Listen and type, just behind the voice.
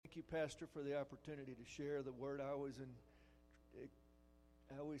Pastor, for the opportunity to share the word. I always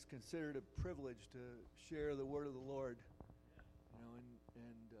consider it a privilege to share the word of the Lord. You know,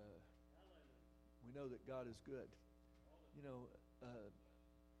 and we know that God is good. You know,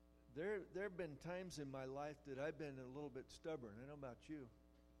 there have been times in my life that I've been a little bit stubborn. I don't know about you.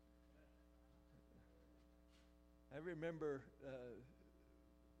 I remember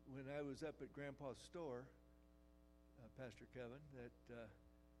when I was up at Grandpa's store, Pastor Kevin, that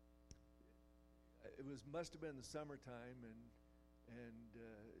it must have been the summertime, and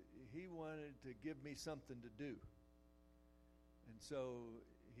he wanted to give me something to do. And so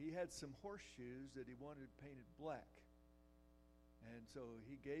he had some horseshoes that he wanted painted black. And so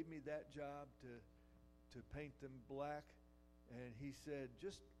he gave me that job to paint them black, and he said,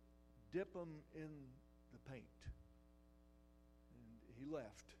 just dip them in the paint. And he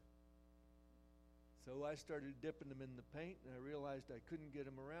left. So I started dipping them in the paint, and I realized I couldn't get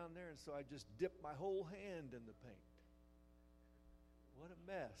them around there, and so I just dipped my whole hand in the paint. What a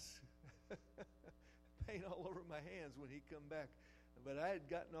mess. Paint all over my hands when he come back. But I had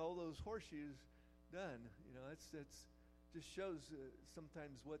gotten all those horseshoes done. You know, it's just shows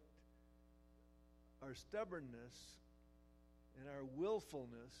sometimes what our stubbornness and our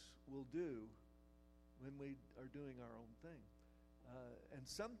willfulness will do when we are doing our own thing. And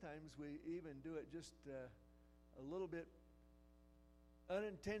sometimes we even do it just a little bit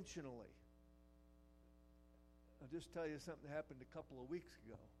unintentionally. I'll just tell you something that happened a couple of weeks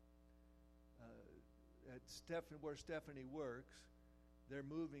ago. Where Stephanie works, they're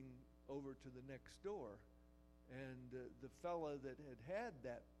moving over to the next door. And the fella that had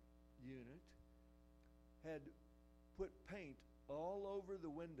that unit had put paint all over the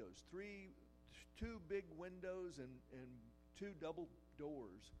windows. Two big windows and two double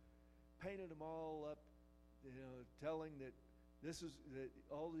doors. Painted them all up, you know, telling that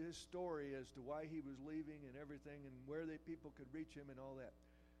all his story as to why he was leaving and everything, and where people could reach him and all that.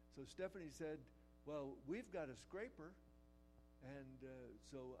 So Stephanie said, well, we've got a scraper. And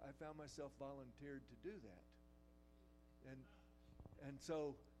so I found myself volunteered to do that. And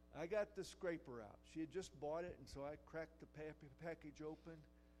so I got the scraper out. She had just bought it, and so I cracked the package open,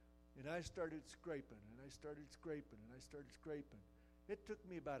 and I started scraping, and I started scraping, and I started scraping. It took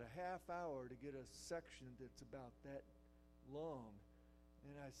me about a half hour to get a section that's about that long.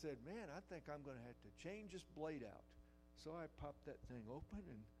 And I said, man, I think I'm going to have to change this blade out. So I popped that thing open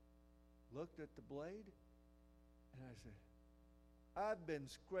and looked at the blade, and I said, I've been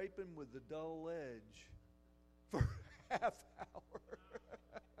scraping with the dull edge for half hour.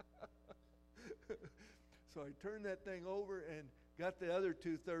 So I turned that thing over and got the other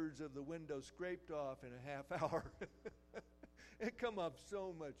 2/3 of the window scraped off in a half hour. It come up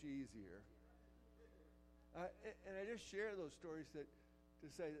so much easier. And I just share those stories to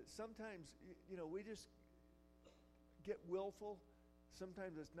say that sometimes, you know, we just get willful.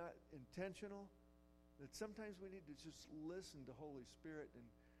 Sometimes it's not intentional. That sometimes we need to just listen to Holy Spirit,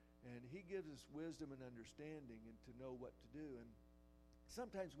 and He gives us wisdom and understanding and to know what to do. And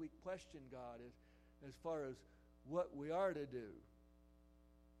sometimes we question God as far as what we are to do.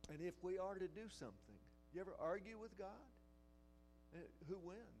 And if we are to do something. You ever argue with God? Who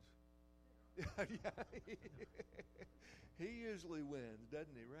wins? He usually wins,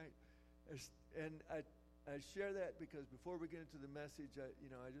 doesn't he? Right? And I share that because before we get into the message,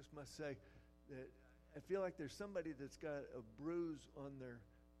 I just must say that I feel like there's somebody that's got a bruise on their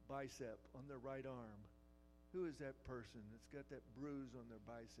bicep, on their right arm. Who is that person that's got that bruise on their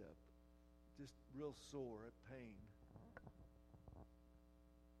bicep? Just real sore, at pain.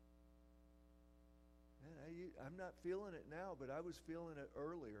 Man, I'm not feeling it now, but I was feeling it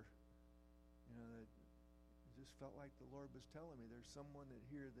earlier. You know, it just felt like the Lord was telling me there's someone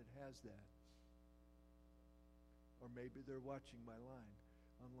here that has that. Or maybe they're watching my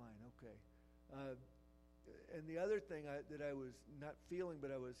online. Okay. And the other thing that I was not feeling,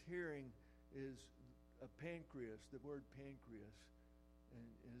 but I was hearing, is a pancreas, the word pancreas.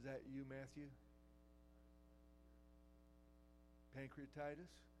 And is that you, Matthew?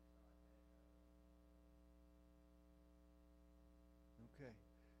 Pancreatitis? Okay.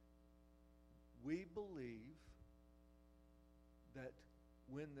 We believe that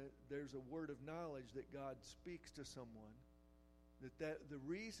when there's a word of knowledge that God speaks to someone, that the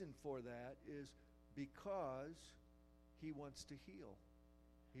reason for that is because He wants to heal.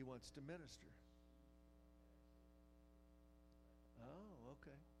 He wants to minister. Oh,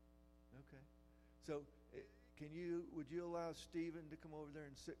 okay. So would you allow Stephen to come over there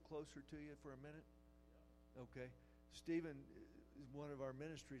and sit closer to you for a minute? Okay. Stephen is one of our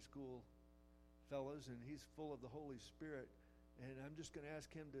ministry school fellows, and he's full of the Holy Spirit. And I'm just going to ask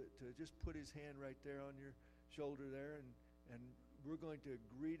him to just put his hand right there on your shoulder there, and we're going to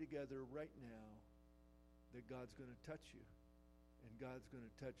agree together right now that God's going to touch you, and God's going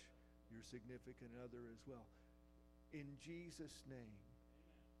to touch your significant other as well. In Jesus' name,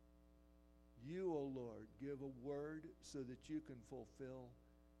 you, O Lord, give a word so that you can fulfill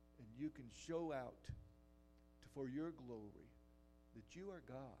and you can show out for your glory that you are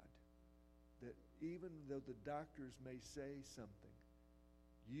God, that even though the doctors may say something,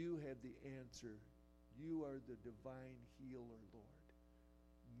 you have the answer. You are the divine healer, Lord.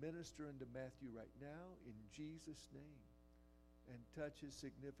 Minister unto Matthew right now in Jesus' name, and touch his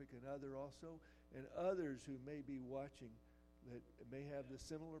significant other also, and others who may be watching that may have the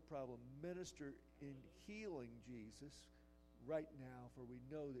similar problem. Minister in healing, Jesus, right now, for we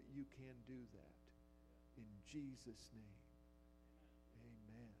know that you can do that. In Jesus' name.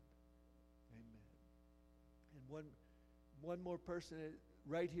 Amen. Amen. And one more person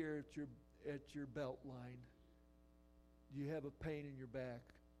right here at your belt line. You have a pain in your back.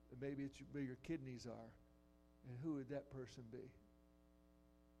 Maybe it's where your kidneys are. And who would that person be?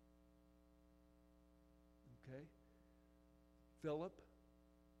 Okay. Philip.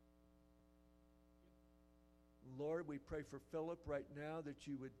 Lord, we pray for Philip right now that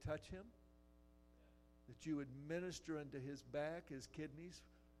you would touch him, that you would minister unto his back, his kidneys,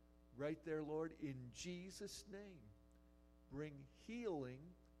 right there, Lord, in Jesus' name. Bring healing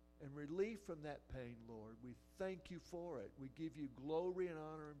and relief from that pain, Lord. We thank you for it. We give you glory and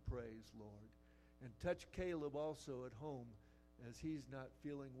honor and praise, Lord. And touch Caleb also at home as he's not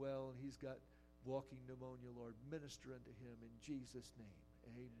feeling well and he's got walking pneumonia, Lord. Minister unto him in Jesus'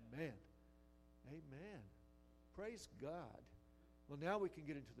 name. Amen. Amen. Praise God. Well, now we can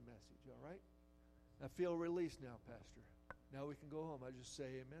get into the message, all right? I feel released now, Pastor. Now we can go home. I just say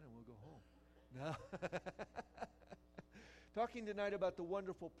amen and we'll go home. Now, talking tonight about the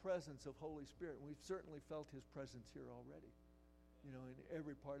wonderful presence of Holy Spirit. We've certainly felt his presence here already, in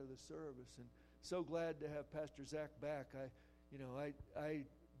every part of the service. And so glad to have Pastor Zach back. I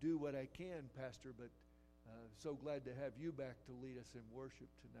do what I can, Pastor, but so glad to have you back to lead us in worship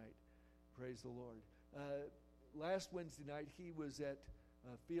tonight. Praise the Lord. Last Wednesday night, he was at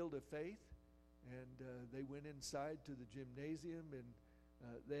Field of Faith, and they went inside to the gymnasium, and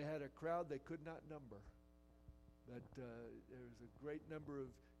they had a crowd they could not number. But there was a great number of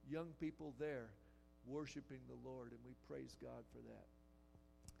young people there worshiping the Lord, and we praise God for that.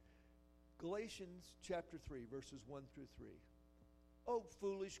 Galatians chapter 3, verses 1 through 3. O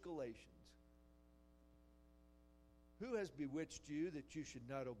foolish Galatians, who has bewitched you that you should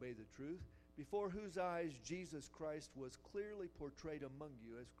not obey the truth, before whose eyes Jesus Christ was clearly portrayed among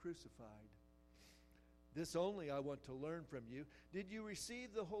you as crucified? This only I want to learn from you. Did you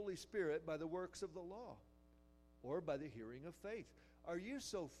receive the Holy Spirit by the works of the law, or by the hearing of faith? Are you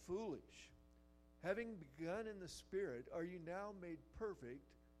so foolish? Having begun in the Spirit, are you now made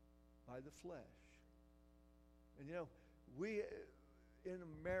perfect by the flesh? And we in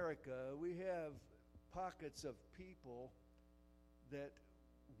America, we have pockets of people that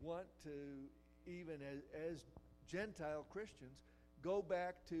want to, even as Gentile Christians, go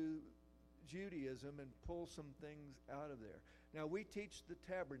back to Judaism and pull some things out of there. Now, we teach the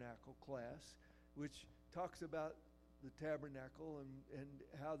tabernacle class, which talks about the tabernacle and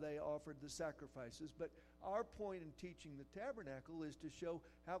how they offered the sacrifices. But our point in teaching the tabernacle is to show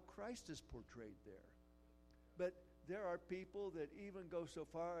how Christ is portrayed there. But there are people that even go so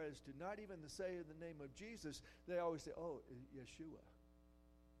far as to not even to say in the name of Jesus, they always say, oh, Yeshua.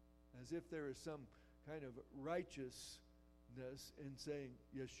 As if there is some kind of righteousness in saying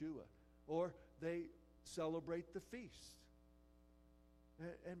Yeshua. Or they celebrate the feast.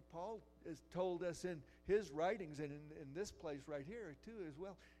 And Paul has told us in his writings, and in this place right here too as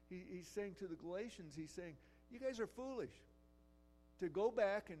well, he's saying to the Galatians, he's saying, you guys are foolish to go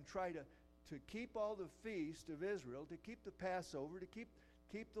back and try to keep all the feast of Israel, to keep the Passover, to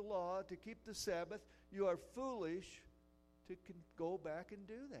keep the law, to keep the Sabbath. You are foolish to go back and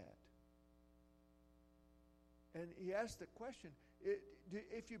do that. And he asked the question,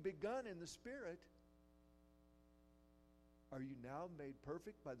 if you begun in the Spirit, are you now made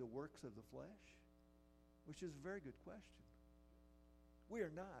perfect by the works of the flesh? Which is a very good question. We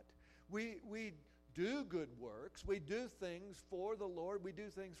are not. We do good works. We do things for the Lord. We do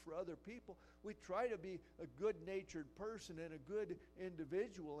things for other people. We try to be a good-natured person and a good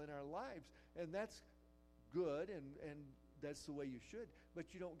individual in our lives. And that's good, and that's the way you should.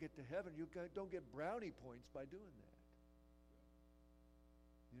 But you don't get to heaven. You don't get brownie points by doing that.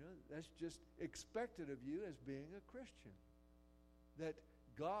 That's just expected of you as being a Christian. That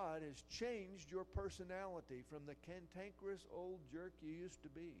God has changed your personality from the cantankerous old jerk you used to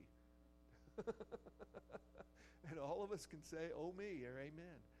be. And all of us can say, oh me, or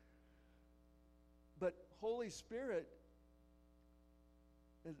amen. But Holy Spirit,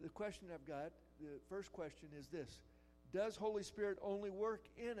 the question I've got, the first question is this. Does Holy Spirit only work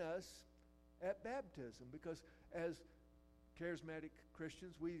in us at baptism? Because as charismatic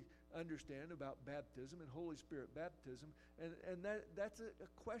Christians, we understand about baptism and Holy Spirit baptism. And that's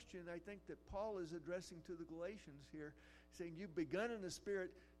a question I think that Paul is addressing to the Galatians here, saying, you've begun in the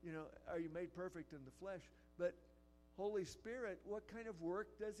Spirit, are you made perfect in the flesh? But Holy Spirit, what kind of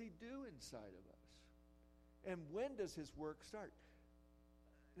work does He do inside of us? And when does His work start?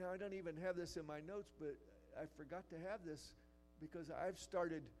 Now, I don't even have this in my notes, but I forgot to have this because I've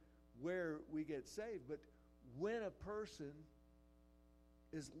started where we get saved. But when a person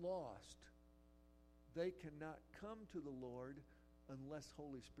is lost, they cannot come to the Lord unless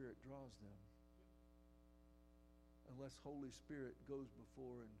Holy Spirit draws them. Unless Holy Spirit goes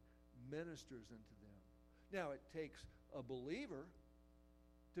before and ministers unto them. Now, it takes a believer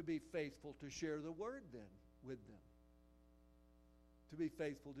to be faithful to share the word then with them. To be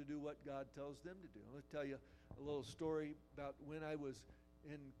faithful to do what God tells them to do. I'm going to tell you a little story about when I was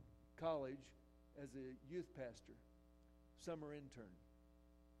in college as a youth pastor, summer intern.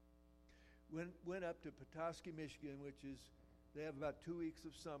 Went up to Petoskey, Michigan, which is, they have about 2 weeks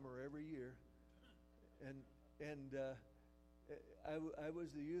of summer every year. And I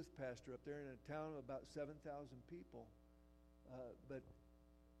was the youth pastor up there in a town of about 7,000 people. But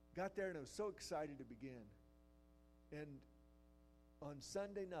got there and I was so excited to begin. And on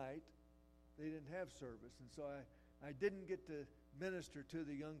Sunday night, they didn't have service. And so I didn't get to minister to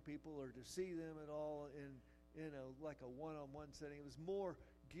the young people or to see them at all in like a one-on-one setting. It was more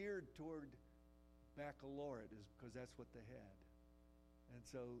geared toward baccalaureate, because that's what they had. And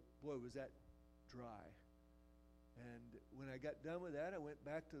so, boy, was that dry. And when I got done with that, I went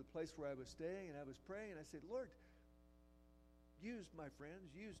back to the place where I was staying, and I was praying, and I said, Lord, use my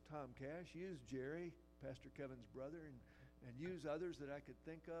friends, use Tom Cash, use Jerry, Pastor Kevin's brother, and use others that I could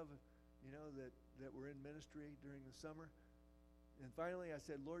think of, that were in ministry during the summer. And finally, I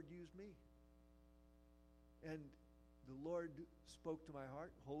said, Lord, use me. And the Lord spoke to my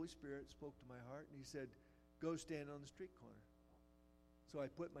heart, Holy Spirit spoke to my heart, and He said, go stand on the street corner. So I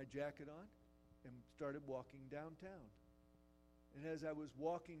put my jacket on and started walking downtown. And as I was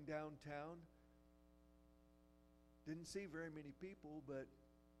walking downtown, didn't see very many people, but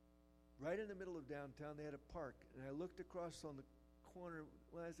right in the middle of downtown, they had a park. And I looked across on the corner.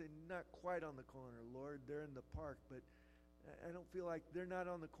 Well, I say, not quite on the corner, Lord. They're in the park, but I don't feel like they're not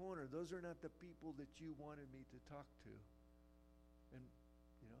on the corner. Those are not the people that you wanted me to talk to. And,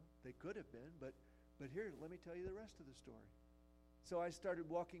 they could have been, but here, let me tell you the rest of the story. So I started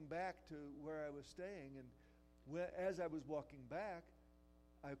walking back to where I was staying, and as I was walking back,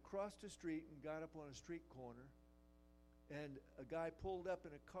 I crossed a street and got up on a street corner, and a guy pulled up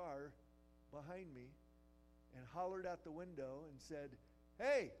in a car behind me and hollered out the window and said,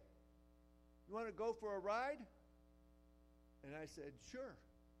 hey, you want to go for a ride? And I said, sure,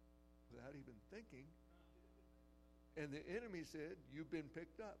 without even thinking. And the enemy said, you've been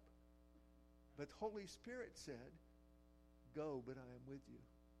picked up. But Holy Spirit said, go, but I am with you.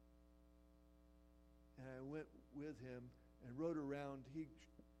 And I went with him and rode around. He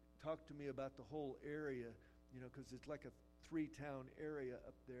talked to me about the whole area, because it's like a 3-town area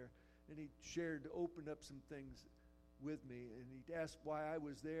up there. And he opened up some things with me. And he asked why I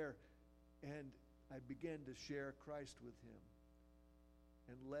was there. And I began to share Christ with him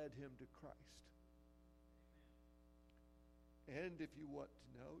and led him to Christ. And if you want to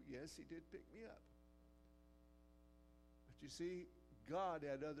know, yes, he did pick me up. But you see, God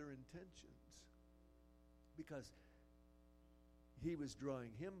had other intentions, because He was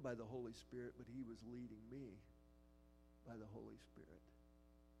drawing him by the Holy Spirit, but He was leading me by the Holy Spirit.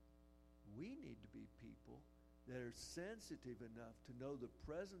 We need to be people that are sensitive enough to know the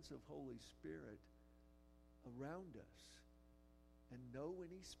presence of Holy Spirit around us, and know when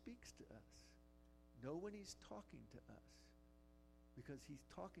He speaks to us, know when He's talking to us, because He's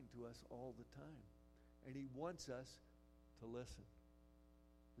talking to us all the time, and He wants us to listen.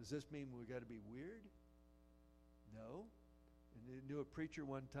 Does this mean we've got to be weird? No. And I knew a preacher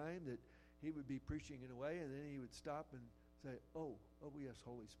one time that he would be preaching in a way, and then he would stop and say, oh yes,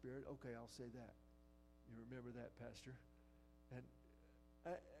 Holy Spirit. Okay, I'll say that. You remember that, Pastor? And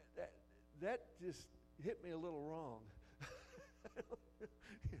that just hit me a little wrong.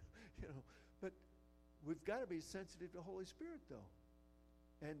 But we've got to be sensitive to Holy Spirit, though,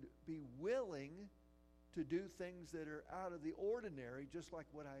 and be willing to do things that are out of the ordinary, just like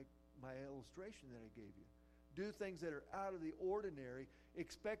my illustration that I gave you. Do things that are out of the ordinary,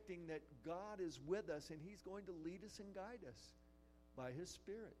 expecting that God is with us and He's going to lead us and guide us by His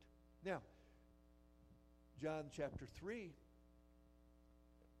Spirit. Now, John chapter 3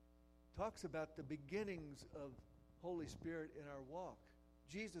 talks about the beginnings of Holy Spirit in our walk.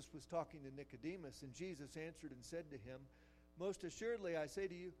 Jesus was talking to Nicodemus, and Jesus answered and said to him, "Most assuredly I say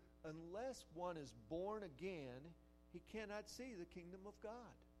to you, unless one is born again, he cannot see the kingdom of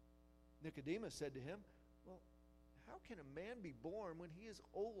God." Nicodemus said to him, "Well, how can a man be born when he is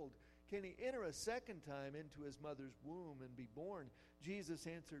old? Can he enter a second time into his mother's womb and be born?" Jesus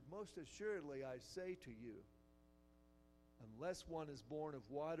answered, "Most assuredly I say to you, unless one is born of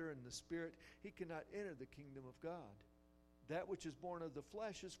water and the Spirit, he cannot enter the kingdom of God. That which is born of the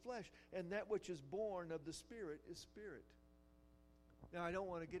flesh is flesh, and that which is born of the Spirit is spirit." Now, I don't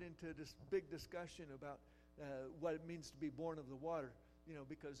want to get into this big discussion about what it means to be born of the water,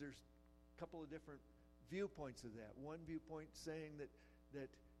 because there's a couple of different viewpoints of that. One viewpoint saying that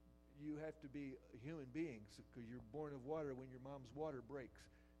you have to be a human being because you're born of water when your mom's water breaks,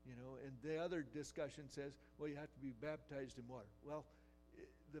 and the other discussion says, well, you have to be baptized in water. Well,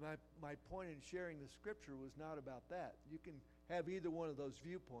 my point in sharing the scripture was not about that. You can have either one of those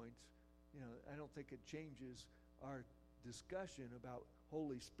viewpoints. I don't think it changes our discussion about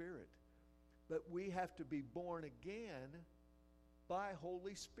Holy Spirit. But we have to be born again by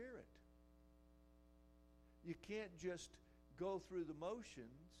Holy Spirit. You can't just go through the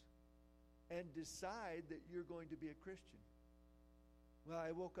motions and decide that you're going to be a Christian. Well,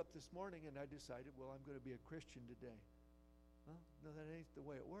 I woke up this morning and I decided, well, I'm going to be a Christian today. Well, no, that ain't the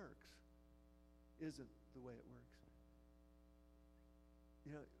way it works. Isn't the way it works.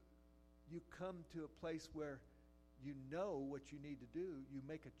 You come to a place where you know what you need to do. You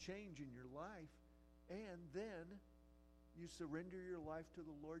make a change in your life, and then you surrender your life to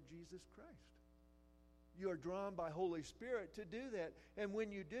the Lord Jesus Christ. You are drawn by Holy Spirit to do that. And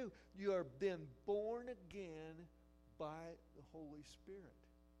when you do, you are then born again by the Holy Spirit.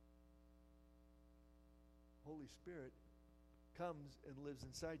 Holy Spirit comes and lives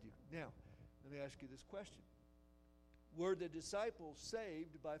inside you. Now, let me ask you this question. Were the disciples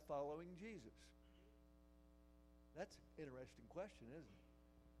saved by following Jesus? That's an interesting question, isn't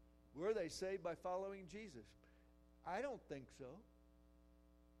it? Were they saved by following Jesus? I don't think so.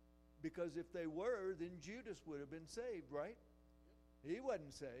 Because if they were, then Judas would have been saved, right? He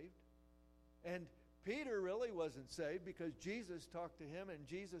wasn't saved. And Peter really wasn't saved because Jesus talked to him, and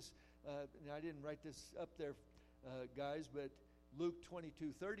Jesus, and I didn't write this up there, guys, but Luke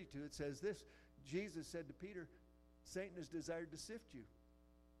 22:32, it says this. Jesus said to Peter, "Satan has desired to sift you."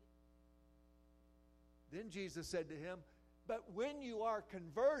 Then Jesus said to him, "But when you are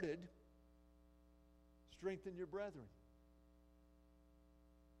converted, strengthen your brethren."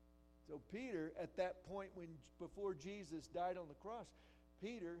 So Peter, at that point before Jesus died on the cross,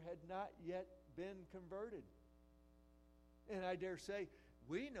 Peter had not yet been converted. And I dare say,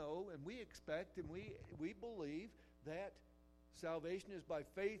 we know and we expect and we believe that salvation is by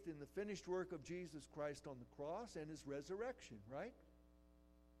faith in the finished work of Jesus Christ on the cross and His resurrection, right?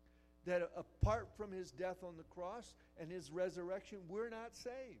 That apart from His death on the cross and His resurrection, we're not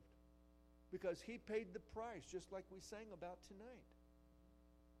saved. Because He paid the price, just like we sang about tonight.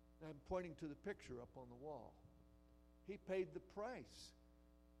 I'm pointing to the picture up on the wall. He paid the price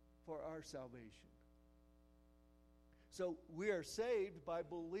for our salvation. So we are saved by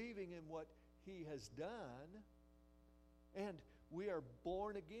believing in what He has done, and we are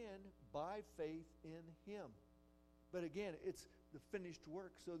born again by faith in Him. But again, it's the finished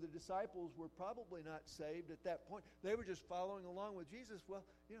work. So the disciples were probably not saved at that point. They were just following along with Jesus. Well,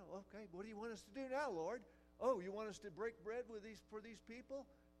 okay, what do you want us to do now, Lord? Oh, you want us to break bread for these people?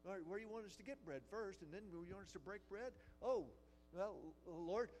 All right, where do you want us to get bread first? And then you want us to break bread? Oh, well,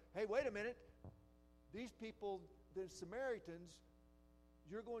 Lord, hey, wait a minute. These people, the Samaritans,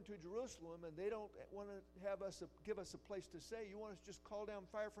 you're going to Jerusalem, and they don't want to give us a place to stay. You want us to just call down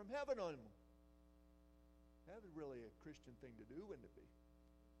fire from heaven on them. That was really a Christian thing to do, wouldn't it be?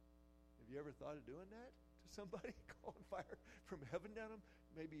 Have you ever thought of doing that to somebody, calling fire from heaven down on them?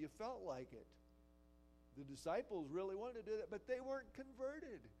 Maybe you felt like it. The disciples really wanted to do that, but they weren't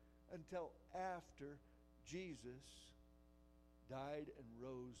converted until after Jesus died and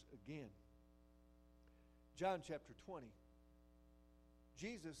rose again. John chapter 20.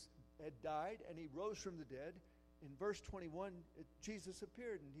 Jesus had died and He rose from the dead. In verse 21, Jesus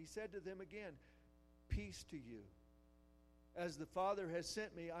appeared and He said to them again, "Peace to you. As the Father has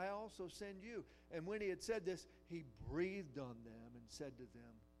sent me, I also send you." And when He had said this, He breathed on them and said to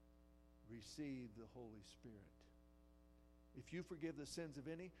them, receive the Holy Spirit. If you forgive the sins of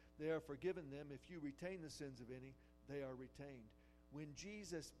any, they are forgiven them. If you retain the sins of any, they are retained. When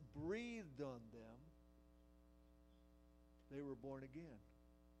Jesus breathed on them, they were born again.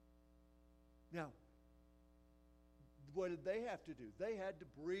 Now, what did they have to do? They had to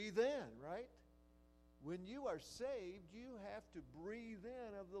breathe in, right? When you are saved, you have to breathe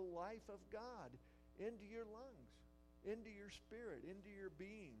in of the life of God into your lungs, into your spirit, into your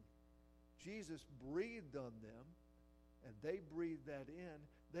being. Jesus breathed on them, and they breathed that in.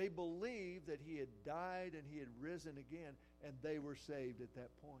 They believed that he had died and he had risen again, and they were saved at that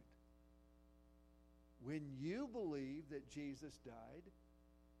point. When you believe that Jesus died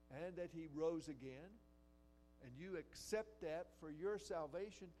and that he rose again, and you accept that for your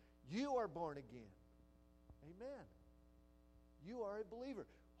salvation, you are born again. Amen. You are a believer.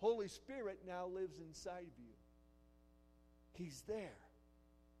 Holy Spirit now lives inside of you. He's there.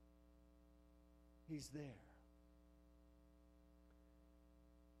 He's there.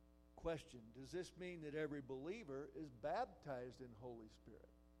 Question: does this mean that every believer is baptized in Holy Spirit?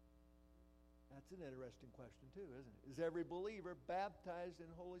 That's an interesting question too, isn't it? Is every believer baptized in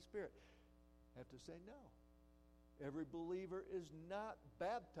Holy Spirit? I have to say no. Every believer is not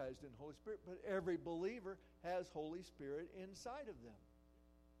baptized in Holy Spirit, but every believer has Holy Spirit inside of them.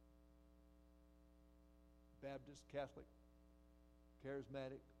 Baptist, Catholic,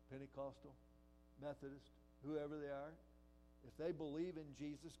 Charismatic, Pentecostal, Methodist, whoever they are, if they believe in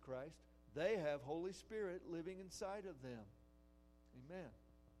Jesus Christ, they have Holy Spirit living inside of them. Amen.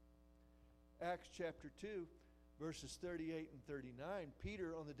 Acts chapter 2, verses 38 and 39,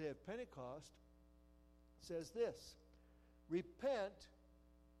 Peter on the day of Pentecost says this: repent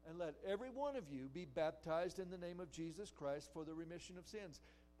and let every one of you be baptized in the name of Jesus Christ for the remission of sins.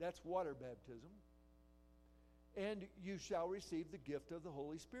 That's water baptism. And you shall receive the gift of the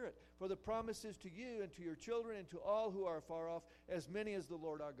Holy Spirit. For the promise is to you and to your children and to all who are far off, as many as the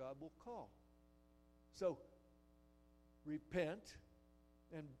Lord our God will call. So, repent.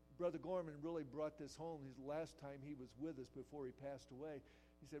 And Brother Gorman really brought this home his last time he was with us before he passed away.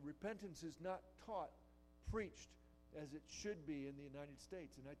 He said, repentance is not taught, preached as it should be in the United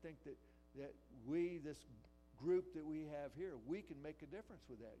States. And I think that we, this group that we have here, we can make a difference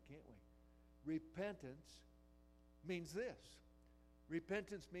with that, can't we? Repentance means this.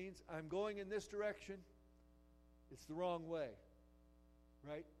 Repentance means I'm going in this direction. It's the wrong way,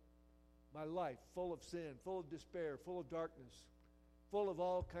 right? My life full of sin, full of despair, full of darkness, full of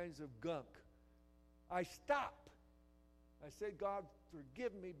all kinds of gunk. I stop. I say, God,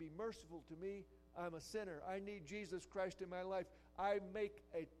 forgive me, be merciful to me. I'm a sinner. I need Jesus Christ in my life. I make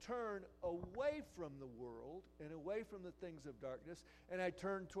a turn away from the world and away from the things of darkness, and I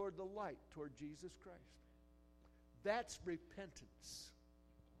turn toward the light, toward Jesus Christ. That's repentance.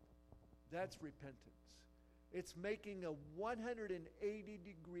 That's repentance. It's making a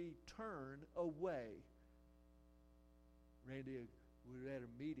 180-degree turn away. Randy, we were at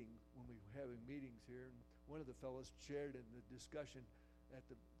a meeting when we were having meetings here, and one of the fellows shared in the discussion at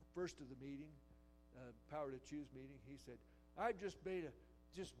the first of the meeting, Power to Choose meeting. He said, I've just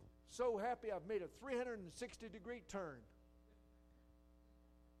so happy I've made a 360-degree turn.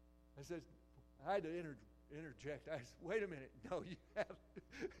 I said, I had to interject. I said, wait a minute. No, you haven't.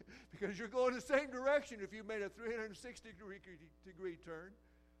 Because you're going the same direction. If you made a 360-degree turn,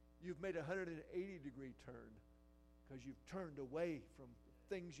 you've made a 180-degree turn. Because you've turned away from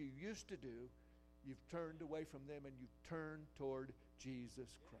things you used to do. You've turned away from them and you've turned toward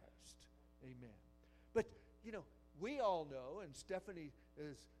Jesus Christ. Amen. But, we all know, and Stephanie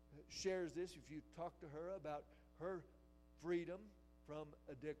shares this, if you talk to her about her freedom from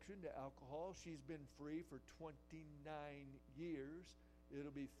addiction to alcohol. She's been free for 29 years.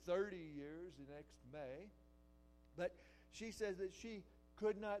 It'll be 30 years next May. But she says that she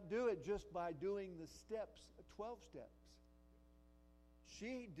could not do it just by doing the steps, 12 steps.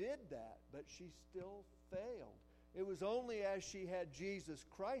 She did that, but she still failed. It was only as she had Jesus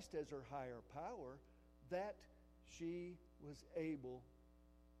Christ as her higher power that she was able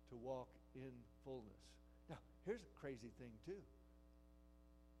to walk in fullness. Now, here's a crazy thing, too.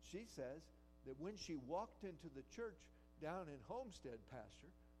 She says that when she walked into the church down in Homestead, Pastor,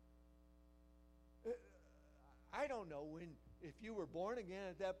 I don't know if you were born again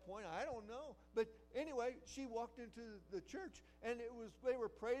at that point, I don't know. But anyway, she walked into the church, and they were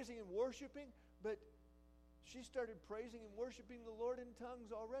praising and worshiping, but she started praising and worshiping the Lord in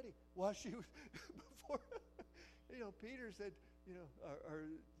tongues already while she was before. Peter said,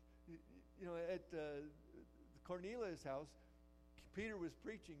 at Cornelius' house, Peter was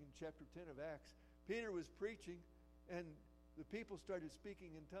preaching in chapter 10 of Acts. Peter was preaching, and the people started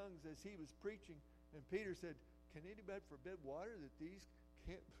speaking in tongues as he was preaching. And Peter said, can anybody forbid water that these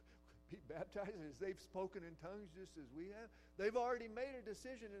can't be baptized as they've spoken in tongues just as we have? They've already made a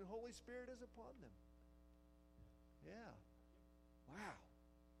decision and the Holy Spirit is upon them. Yeah. Wow.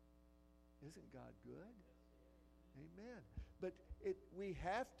 Isn't God good? Amen. But we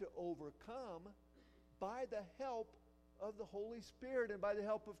have to overcome by the help of the Holy Spirit and by the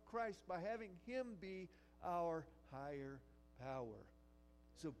help of Christ, by having Him be our higher power.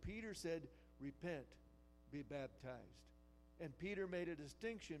 So Peter said, repent, be baptized. And Peter made a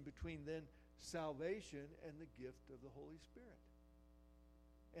distinction between then salvation and the gift of the Holy Spirit.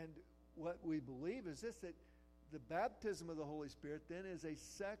 And what we believe is this, that the baptism of the Holy Spirit then is a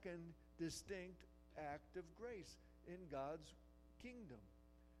second distinct act of grace in God's kingdom.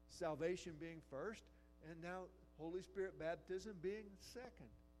 Salvation being first, and now Holy Spirit baptism being second.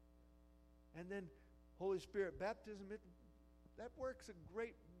 And then Holy Spirit baptism, that works a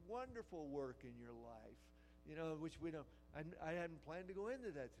great, wonderful work in your life, which we don't. I hadn't planned to go into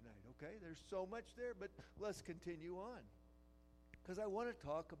that tonight, okay? There's so much there, but let's continue on. Because I want to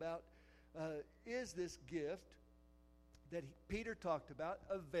talk about, is this gift that Peter talked about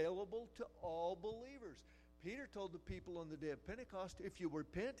available to all believers? Peter told the people on the day of Pentecost, if you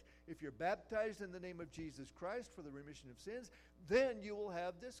repent, if you're baptized in the name of Jesus Christ for the remission of sins, then you will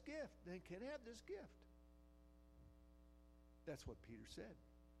have this gift. Then can have this gift. That's what Peter said.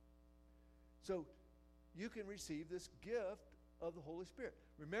 So you can receive this gift of the Holy Spirit.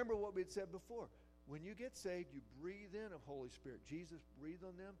 Remember what we had said before. When you get saved, you breathe in of Holy Spirit. Jesus breathed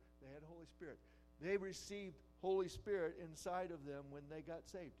on them. They had Holy Spirit. They received Holy Spirit inside of them when they got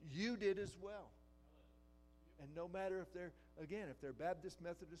saved. You did as well. And no matter if they're Baptist,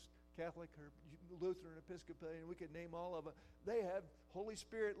 Methodist, Catholic, or Lutheran, Episcopalian, we could name all of them, they have Holy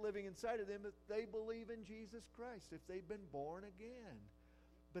Spirit living inside of them if they believe in Jesus Christ, if they've been born again.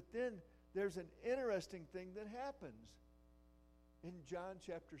 But then there's an interesting thing that happens. In John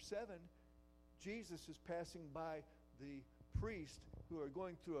chapter 7, Jesus is passing by the priests who are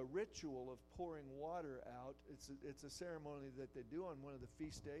going through a ritual of pouring water out. It's a ceremony that they do on one of the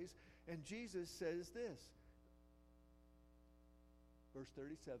feast days. And Jesus says this, verse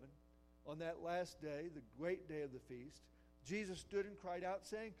 37, on that last day, the great day of the feast, Jesus stood and cried out,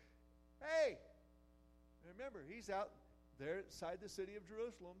 saying, hey! And remember, he's out there outside the city of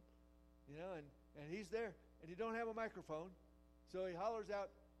Jerusalem, and he's there, and he don't have a microphone, so he hollers out,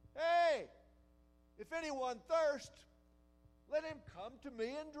 hey! If anyone thirst, let him come to me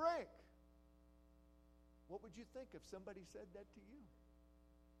and drink. What would you think if somebody said that to you?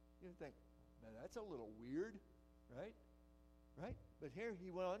 You'd think, man, that's a little weird, right? Right? But here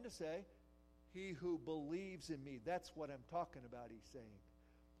he went on to say, he who believes in me, that's what I'm talking about, he's saying.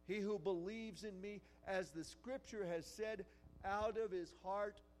 He who believes in me, as the scripture has said, out of his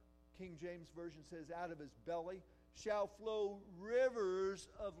heart, King James Version says, out of his belly, shall flow rivers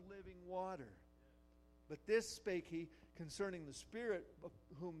of living water. But this spake he concerning the Spirit,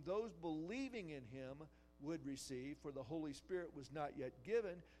 whom those believing in him would receive, for the Holy Spirit was not yet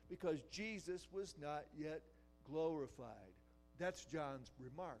given, because Jesus was not yet glorified. That's John's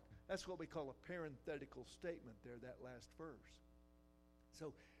remark. That's what we call a parenthetical statement there, that last verse.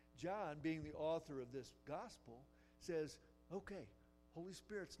 So John, being the author of this gospel, says, okay, Holy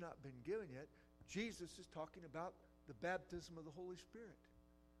Spirit's not been given yet. Jesus is talking about the baptism of the Holy Spirit.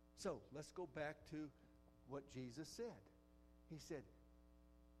 So let's go back to what Jesus said. He said,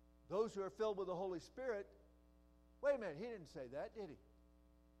 those who are filled with the Holy Spirit, wait a minute, he didn't say that, did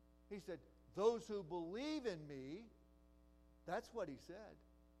he? He said, those who believe in me, that's what he said,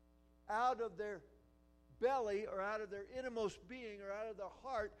 out of their belly or out of their innermost being or out of their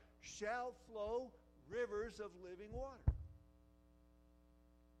heart shall flow rivers of living water.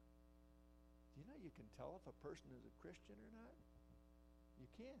 Do you know you can tell if a person is a Christian or not? You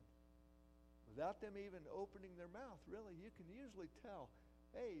can. Without them even opening their mouth, really, you can usually tell,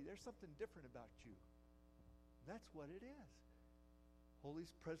 hey, there's something different about you. That's what it is.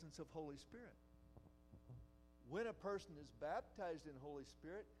 Presence of Holy Spirit. When a person is baptized in Holy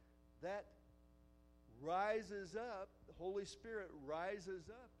Spirit, that rises up, the Holy Spirit rises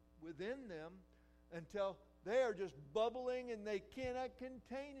up within them until they are just bubbling and they cannot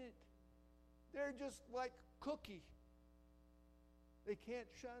contain it. They're just like cookie. They can't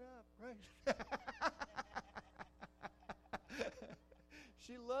shut up, right?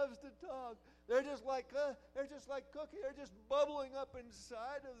 She loves to talk. They're just like cookie. They're just bubbling up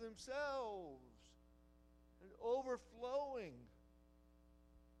inside of themselves and overflowing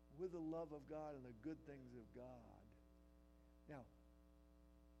with the love of God and the good things of God. Now,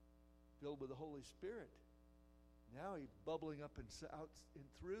 filled with the Holy Spirit, Now he's bubbling up and out and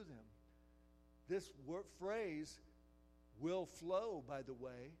through them. This phrase, will flow, by the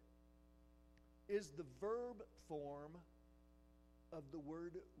way, is the verb form of the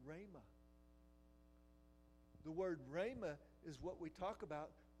word rhema. The word rhema is what we talk about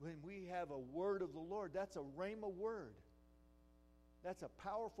when we have a word of the Lord. That's a rhema word. That's a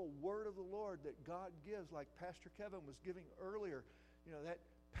powerful word of the Lord that God gives, like Pastor Kevin was giving earlier. That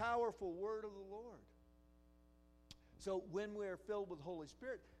powerful word of the Lord. So when we're filled with the Holy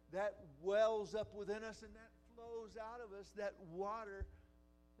Spirit, that wells up within us and that flows out of us, that water,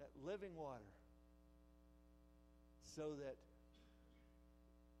 that living water, so that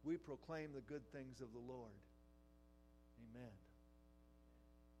we proclaim the good things of the Lord. Amen.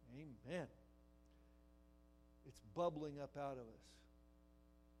 Amen. It's bubbling up out of us.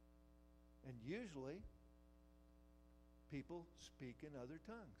 And usually, people speak in other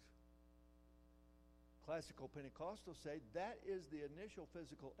tongues. Classical Pentecostals say that is the initial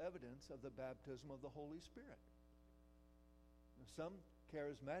physical evidence of the baptism of the Holy Spirit. Now, some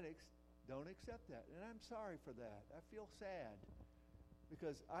charismatics don't accept that, and I'm sorry for that. I feel sad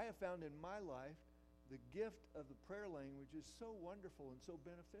because I have found in my life the gift of the prayer language is so wonderful and so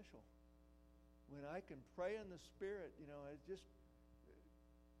beneficial. When I can pray in the Spirit,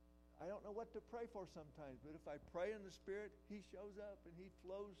 I don't know what to pray for sometimes, but if I pray in the Spirit, He shows up and He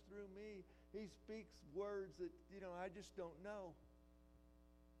flows through me. He speaks words that, I just don't know.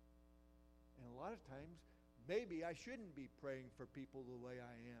 And a lot of times, maybe I shouldn't be praying for people the way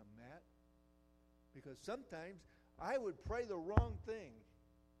I am, Matt. Because sometimes I would pray the wrong thing.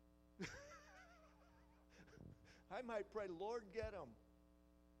 I might pray, Lord, get them.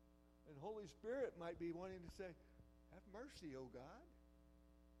 And Holy Spirit might be wanting to say, have mercy, O God.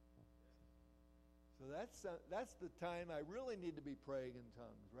 So that's the time I really need to be praying in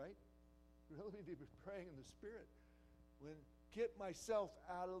tongues, right? Really need to be praying in the Spirit. When get myself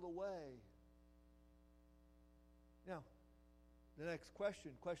out of the way. Now, the next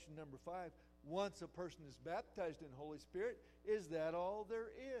question number 5. Once a person is baptized in the Holy Spirit, is that all there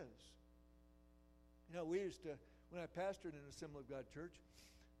is? We used to, when I pastored in Assembly of God Church,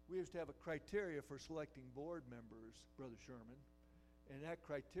 we used to have a criteria for selecting board members, Brother Sherman. And that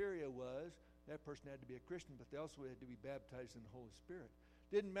criteria was that person had to be a Christian, but they also had to be baptized in the Holy Spirit.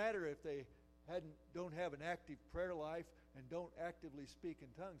 Didn't matter if they don't have an active prayer life and don't actively speak in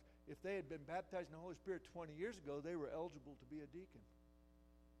tongues. If they had been baptized in the Holy Spirit 20 years ago, they were eligible to be a deacon.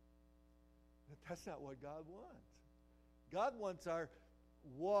 But that's not what God wants. God wants our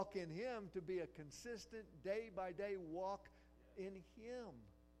walk in Him to be a consistent, day-by-day walk in Him.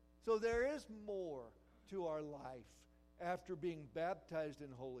 So there is more to our life after being baptized in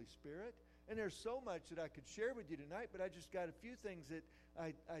the Holy Spirit. And there's so much that I could share with you tonight, but I just got a few things that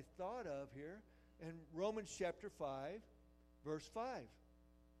I thought of here. In Romans chapter 5, verse 5.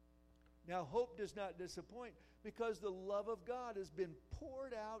 Now hope does not disappoint, because the love of God has been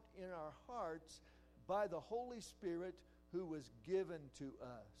poured out in our hearts by the Holy Spirit who was given to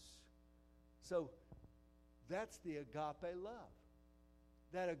us. So that's the agape love.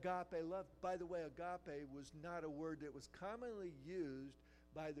 That agape love, by the way, agape was not a word that was commonly used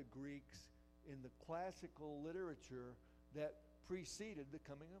by the Greeks in the classical literature that preceded the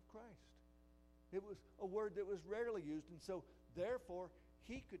coming of Christ. It was a word that was rarely used, and so therefore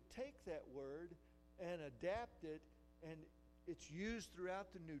he could take that word and adapt it, and it's used throughout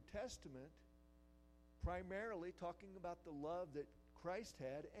the New Testament, primarily talking about the love that Christ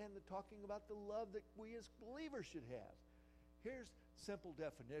had and talking about the love that we as believers should have. Here's simple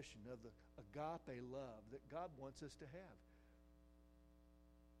definition of the agape love that God wants us to have.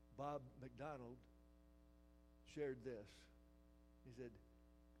 Bob McDonald shared this. He said,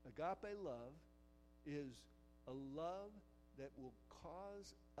 agape love is a love that will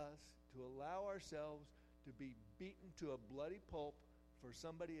cause us to allow ourselves to be beaten to a bloody pulp for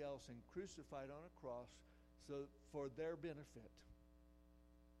somebody else and crucified on a cross for their benefit.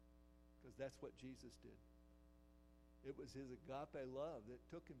 Because that's what Jesus did. It was His agape love that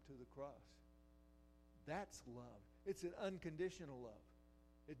took Him to the cross. That's love. It's an unconditional love.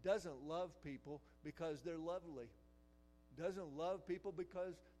 It doesn't love people because they're lovely. It doesn't love people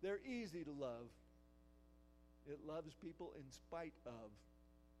because they're easy to love. It loves people in spite of.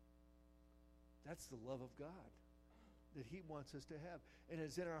 That's the love of God that He wants us to have. And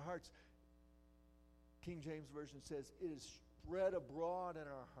it's in our hearts. King James Version says, it is spread abroad in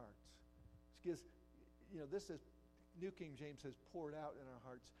our hearts. This is, New King James says poured out in our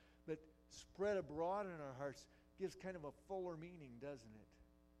hearts. But spread abroad in our hearts gives kind of a fuller meaning, doesn't it?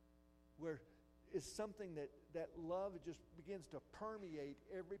 Where it's something that love just begins to permeate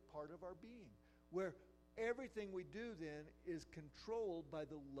every part of our being. Where everything we do then is controlled by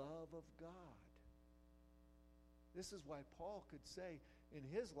the love of God. This is why Paul could say in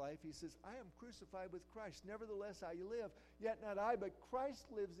his life, he says, I am crucified with Christ. Nevertheless I live, yet not I, but Christ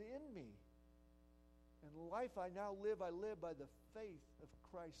lives in me. And the life I now live, I live by the faith of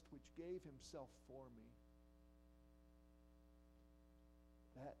Christ, which gave himself for me.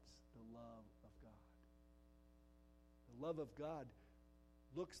 That's the love of God. The love of God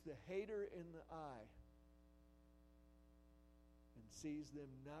looks the hater in the eye and sees them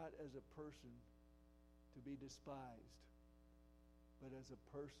not as a person to be despised, but as a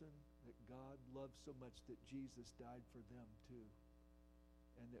person that God loves so much that Jesus died for them too,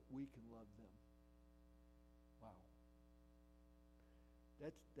 and that we can love them. Wow.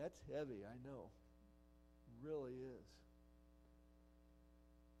 That's heavy, I know. It really is.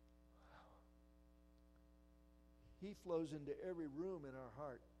 He flows into every room in our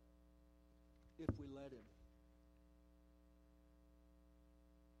heart if we let him.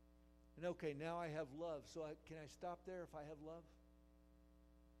 And okay, now I have love. So can I stop there if I have love?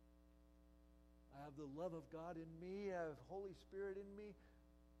 I have the love of God in me. I have Holy Spirit in me.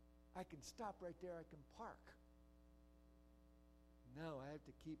 I can stop right there. I can park. No, I have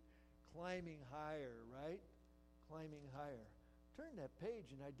to keep climbing higher, right? Climbing higher. Turn that page,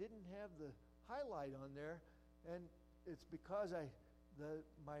 and I didn't have the highlight on there. And it's because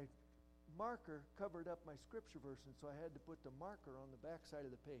my marker covered up my scripture verse, and so I had to put the marker on the back side of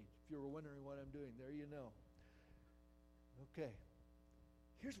the page. If you were wondering what I'm doing, there you know. Okay.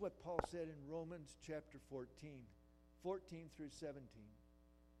 Here's what Paul said in Romans chapter 14 through 17.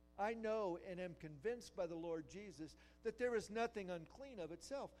 I know and am convinced by the Lord Jesus that there is nothing unclean of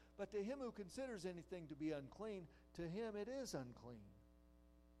itself, but to him who considers anything to be unclean, to him it is unclean.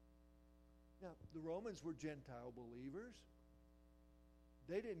 Now, the Romans were Gentile believers.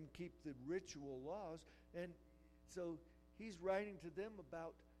 They didn't keep the ritual laws. And so he's writing to them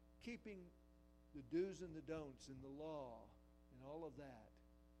about keeping the do's and the don'ts and the law and all of that.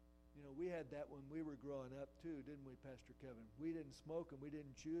 You know, we had that when we were growing up too, didn't we, Pastor Kevin? We didn't smoke and we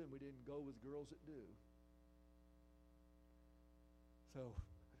didn't chew and we didn't go with girls that do. So,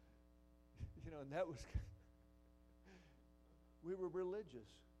 you know, and that was, we were religious.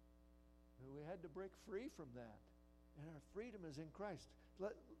 We had to break free from that. And our freedom is in Christ.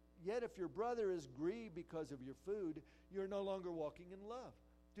 Yet if your brother is grieved because of your food, you're no longer walking in love.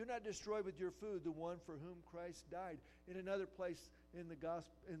 Do not destroy with your food the one for whom Christ died. In another place in the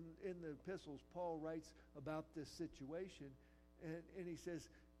gospel, in the epistles, Paul writes about this situation. And he says,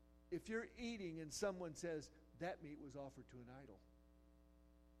 if you're eating and someone says, that meat was offered to an idol,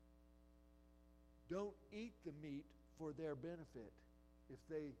 don't eat the meat for their benefit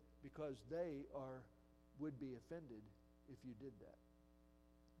because they would be offended if you did that.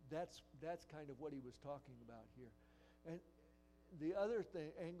 That's kind of what he was talking about here. And the other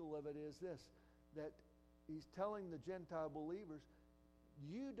angle of it is this, that he's telling the Gentile believers,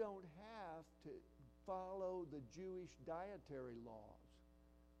 you don't have to follow the Jewish dietary laws.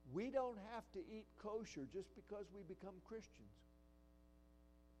 We don't have to eat kosher just because we become Christians.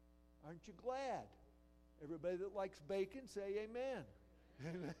 Aren't you glad? Everybody that likes bacon, say amen.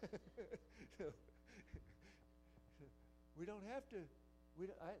 We don't have to.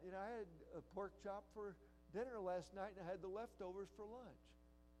 I had a pork chop for dinner last night, and I had the leftovers for lunch.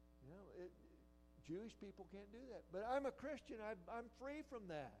 You know, Jewish people can't do that. But I'm a Christian. I'm free from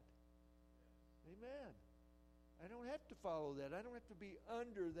that. Amen. I don't have to follow that. I don't have to be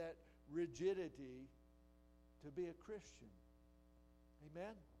under that rigidity to be a Christian.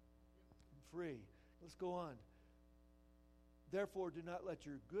 Amen? I'm free. Let's go on. Therefore, do not let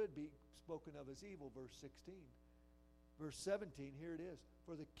your good be spoken of as evil, verse 16. Verse 17, here it is.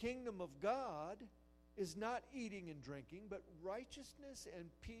 For the kingdom of God is not eating and drinking, but righteousness and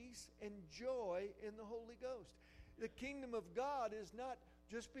peace and joy in the Holy Ghost. The kingdom of God is not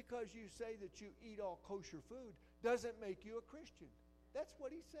just because you say that you eat all kosher food doesn't make you a Christian. That's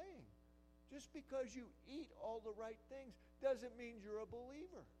what he's saying. Just because you eat all the right things doesn't mean you're a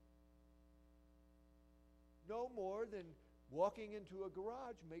believer. No more than walking into a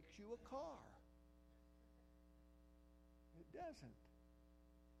garage makes you a car. It doesn't.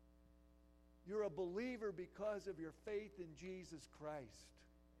 You're a believer because of your faith in Jesus Christ.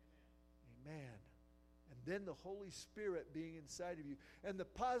 Amen. And then the Holy Spirit being inside of you. And the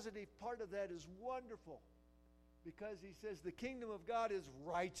positive part of that is wonderful, because he says the kingdom of God is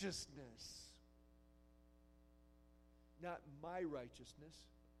righteousness. Not my righteousness,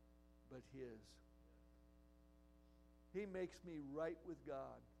 but his. He makes me right with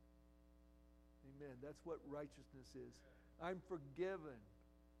God. Amen. That's what righteousness is. I'm forgiven.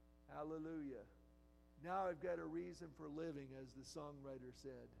 Hallelujah. Now I've got a reason for living, as the songwriter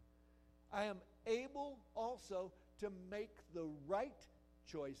said. I am able also to make the right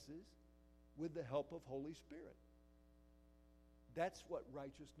choices with the help of Holy Spirit. That's what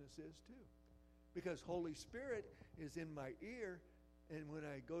righteousness is too. Because Holy Spirit is in my ear, and when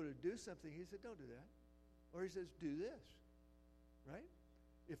I go to do something, He said, don't do that. Or He says, do this. Right?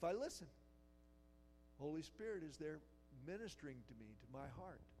 If I listen, Holy Spirit is there ministering to me, to my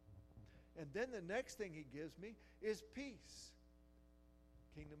heart. And then the next thing He gives me is peace.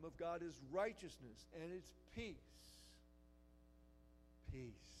 Kingdom of God is righteousness, and it's peace.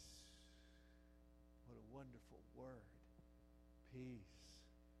 Peace. What a wonderful word. Peace.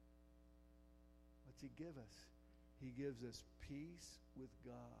 What's He give us? He gives us peace with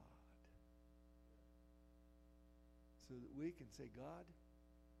God. So that we can say, God,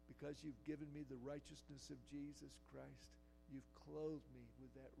 because You've given me the righteousness of Jesus Christ, You've clothed me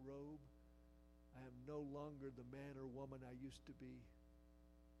with that robe. I am no longer the man or woman I used to be.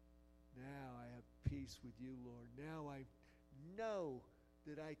 Now I have peace with You, Lord. Now I know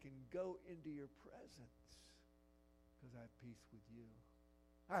that I can go into Your presence because I have peace with You.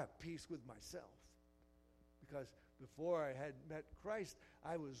 I have peace with myself because before I had met Christ,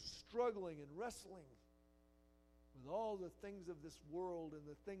 I was struggling and wrestling with all the things of this world and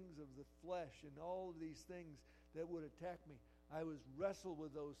the things of the flesh and all of these things that would attack me. I was wrestled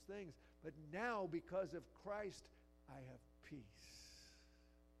with those things. But now, because of Christ, I have peace.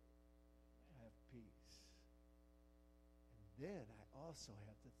 I have peace. And then I also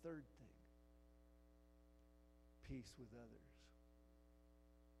have the third thing. Peace with others.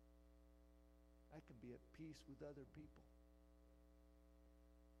 I can be at peace with other people.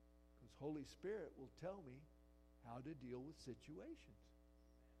 Because Holy Spirit will tell me how to deal with situations.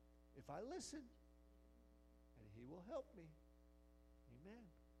 If I listen, and He will help me. Amen.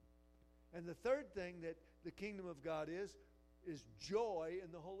 And the third thing that the kingdom of God is joy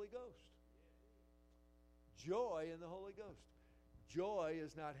in the Holy Ghost. Joy in the Holy Ghost. Joy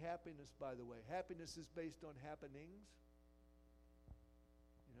is not happiness, by the way. Happiness is based on happenings.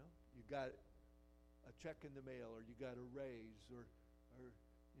 You know, you got a check in the mail, or you got a raise, or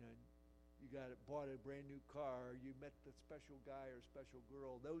you know, you bought a brand new car, or you met the special guy or special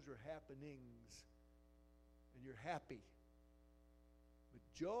girl. Those are happenings, and you're happy. But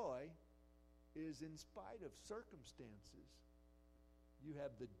joy is in spite of circumstances. You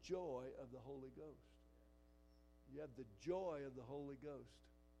have the joy of the Holy Ghost. You have the joy of the Holy Ghost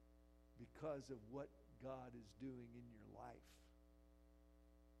because of what God is doing in your life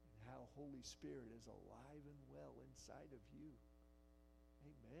and how Holy Spirit is alive and well inside of you.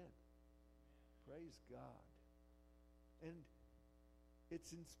 Amen. Praise God. And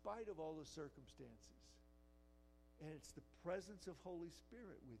it's in spite of all the circumstances. And it's the presence of Holy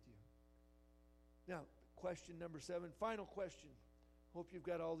Spirit with you. Now, question number 7, final question. Hope you've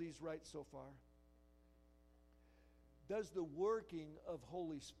got all these right so far. Does the working of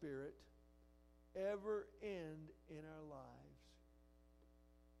Holy Spirit ever end in our lives?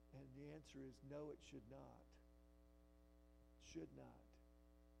 And the answer is no, it should not. Should not.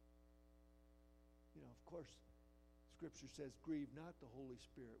 You know, of course, Scripture says, grieve not the Holy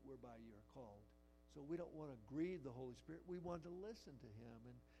Spirit whereby you are called. So we don't want to grieve the Holy Spirit. We want to listen to Him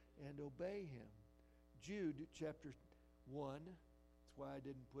and obey Him. Jude chapter 1. That's why I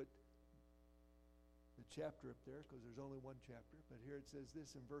didn't put the chapter up there, because there's only one chapter. But here it says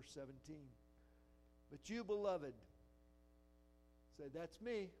this in verse 17. But you, beloved, say, that's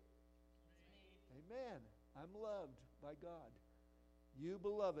me. Amen. I'm loved by God. You,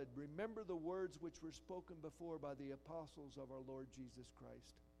 beloved, remember the words which were spoken before by the apostles of our Lord Jesus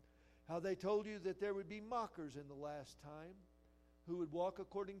Christ. How they told you that there would be mockers in the last time, who would walk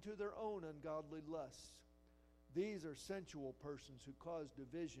according to their own ungodly lusts. These are sensual persons who cause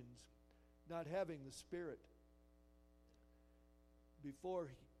divisions, not having the Spirit.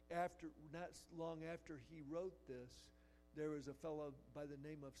 Not long after he wrote this, there was a fellow by the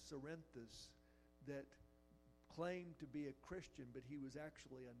name of Cerinthus that claimed to be a Christian, but he was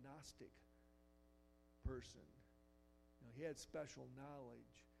actually a Gnostic person. You know, he had special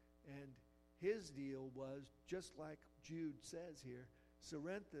knowledge. And his deal was, just like Jude says here,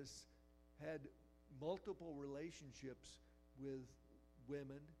 Cerinthus had multiple relationships with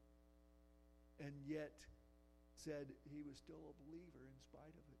women, and yet said he was still a believer in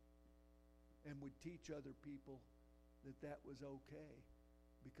spite of it, and would teach other people that was okay,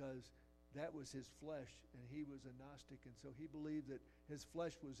 because that was his flesh, and he was a Gnostic, and so he believed that his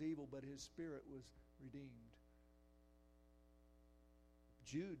flesh was evil, but his spirit was redeemed.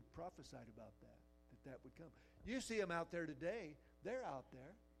 Jude prophesied about that would come. You see them out there today. They're out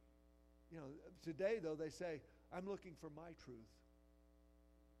there. Today, though, they say, I'm looking for my truth.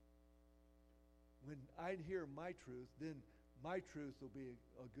 When I hear my truth, then my truth will be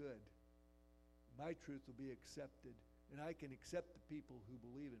a good. My truth will be accepted. And I can accept the people who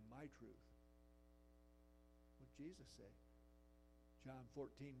believe in my truth. What did Jesus say? John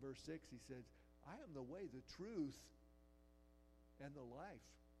 14, verse 6, he says, I am the way, the truth, and the life.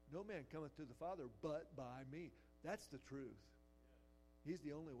 No man cometh to the Father but by me. That's the truth. He's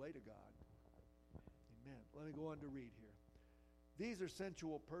the only way to God. Amen. Let me go on to read here. These are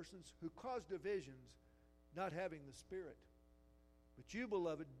sensual persons who cause divisions, not having the Spirit. But you,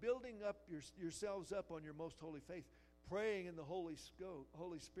 beloved, building up yourselves up on your most holy faith, praying in the Holy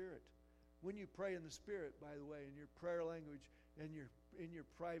Spirit. When you pray in the Spirit, by the way, in your prayer language and in your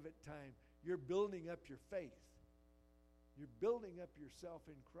private time, you're building up your faith. You're building up yourself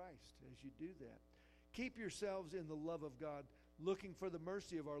in Christ as you do that. Keep yourselves in the love of God, looking for the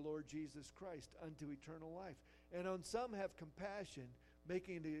mercy of our Lord Jesus Christ unto eternal life. And on some have compassion,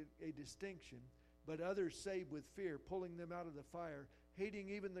 making a distinction, but others save with fear, pulling them out of the fire, hating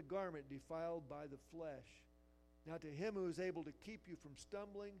even the garment defiled by the flesh. Now to him who is able to keep you from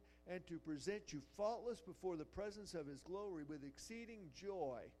stumbling and to present you faultless before the presence of his glory with exceeding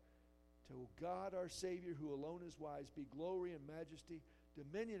joy, to God our Savior, who alone is wise, be glory and majesty,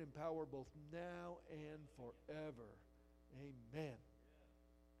 dominion and power both now and forever. Amen.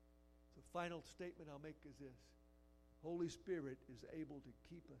 The final statement I'll make is this. Holy Spirit is able to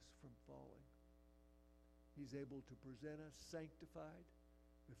keep us from falling. He's able to present us sanctified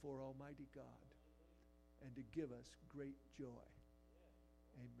before Almighty God and to give us great joy.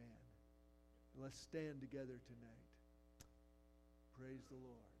 Amen. Let's stand together tonight. Praise the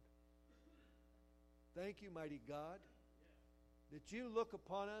Lord. Thank you, mighty God, that you look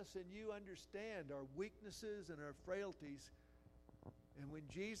upon us and you understand our weaknesses and our frailties. And when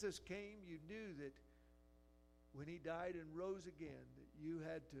Jesus came, you knew that when he died and rose again, that you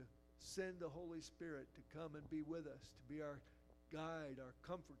had to send the Holy Spirit to come and be with us, to be our guide, our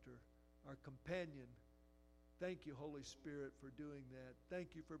comforter, our companion. Thank you, Holy Spirit, for doing that.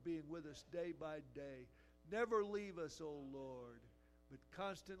 Thank you for being with us day by day. Never leave us, O Lord, but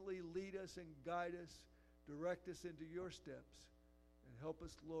constantly lead us and guide us, direct us into your steps, and help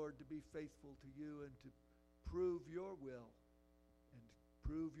us, Lord, to be faithful to you and to prove your will and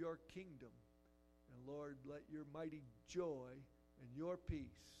prove your kingdom. And Lord, let your mighty joy and your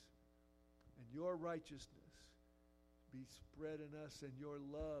peace and your righteousness be spread in us and your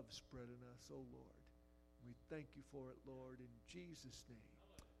love spread in us, O Lord. We thank you for it, Lord, in Jesus' name.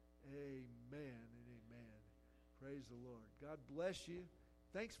 Amen and amen. Praise the Lord. God bless you.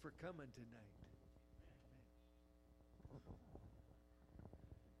 Thanks for coming tonight. Amen.